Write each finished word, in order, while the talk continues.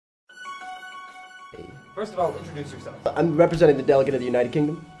First of all, introduce yourself. I'm representing the delegate of the United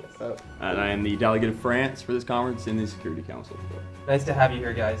Kingdom. Yes. And I am the delegate of France for this conference in the Security Council. Nice to have you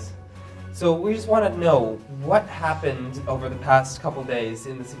here, guys. So we just want to know what happened over the past couple days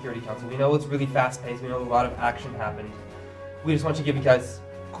in the Security Council. We know it's really fast-paced. We know a lot of action happened. We just want to give you guys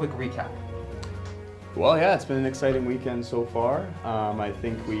a quick recap. Well, yeah, it's been an exciting weekend so far. I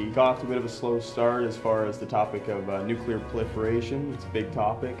think we got off to a bit of a slow start as far as the topic of nuclear proliferation. It's a big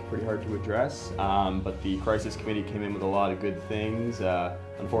topic, pretty hard to address, but the Crisis Committee came in with a lot of good things.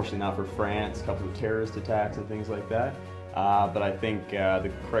 Unfortunately not for France, a couple of terrorist attacks and things like that. But I think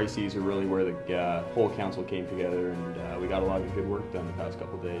the crises are really where the whole council came together, and we got a lot of good work done the past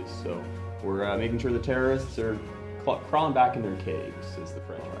couple of days. So we're making sure the terrorists are crawling back in their caves, as the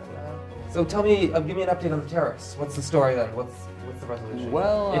French might say. So tell me, give me an update on the terrorists. What's the story then? What's the resolution?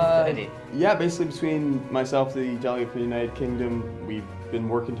 Well, if any. Yeah, basically between myself, the delegate for the United Kingdom, we've been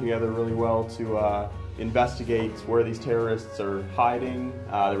working together really well to investigate where these terrorists are hiding.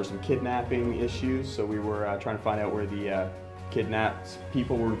 There were some kidnapping issues, so we were trying to find out where the kidnapped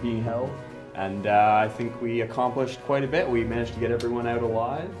people were being held. And I think we accomplished quite a bit. We managed to get everyone out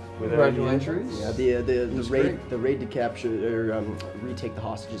alive without any injuries. Yeah, the raid to capture or retake the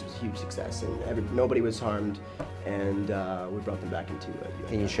hostages was a huge success, and nobody was harmed, and we brought them back into.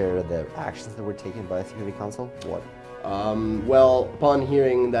 Can you share the actions that were taken by the Security Council? What? Well, upon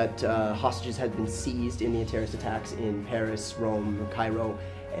hearing that hostages had been seized in the terrorist attacks in Paris, Rome, Cairo,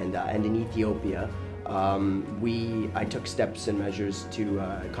 and in Ethiopia, I took steps and measures to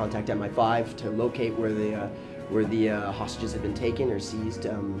contact MI5 to locate where the hostages had been taken or seized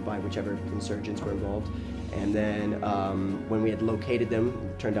by whichever insurgents were involved. And then when we had located them,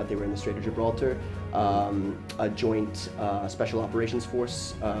 it turned out they were in the Strait of Gibraltar. A joint special operations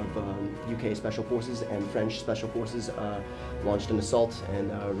force of UK Special Forces and French Special Forces launched an assault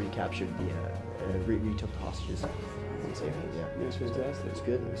and recaptured retook the hostages. Yeah, it was fantastic. It was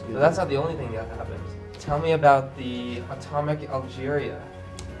good. It was good. So that's not the only thing that happened. Tell me about the atomic Algeria.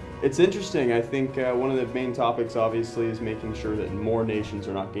 It's interesting. I think one of the main topics, obviously, is making sure that more nations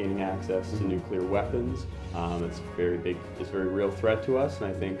are not gaining access to nuclear weapons. It's a very big, it's a very real threat to us. And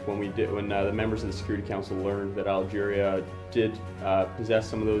I think when the members of the Security Council learned that Algeria did possess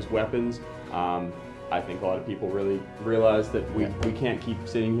some of those weapons, I think a lot of people really realized that we can't keep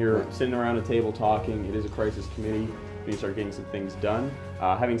sitting around a table talking. It is a crisis committee. We need to start getting some things done.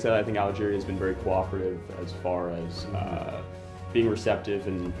 Having said that, I think Algeria has been very cooperative as far as being receptive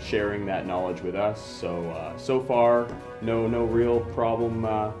and sharing that knowledge with us. So far, no real problem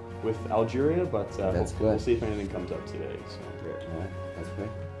with Algeria, but we'll see if anything comes up today. So. Yeah, that's great.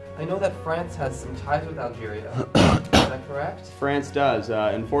 I know that France has some ties with Algeria. Is that correct? France does.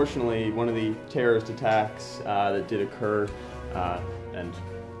 Unfortunately, one of the terrorist attacks that did occur, and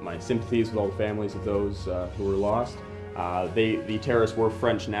my sympathies with all the families of those who were lost. The terrorists were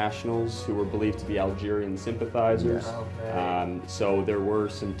French nationals who were believed to be Algerian sympathizers. Okay. So there were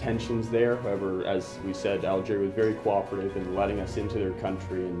some tensions there. However, as we said, Algeria was very cooperative in letting us into their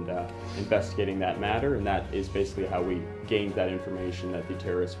country and investigating that matter. And that is basically how we gained that information that the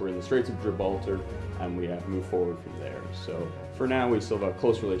terrorists were in the Straits of Gibraltar, and we have moved forward from there. So for now, we still have a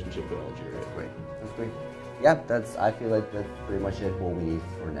close relationship with Algeria. Great. That's great. Yeah, I feel like that's pretty much it what we need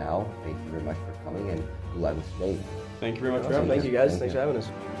for now. Thank you very much for coming, and good luck with today. Thank you very much for having us. Thank you guys. Thanks for having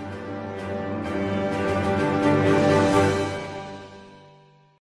us.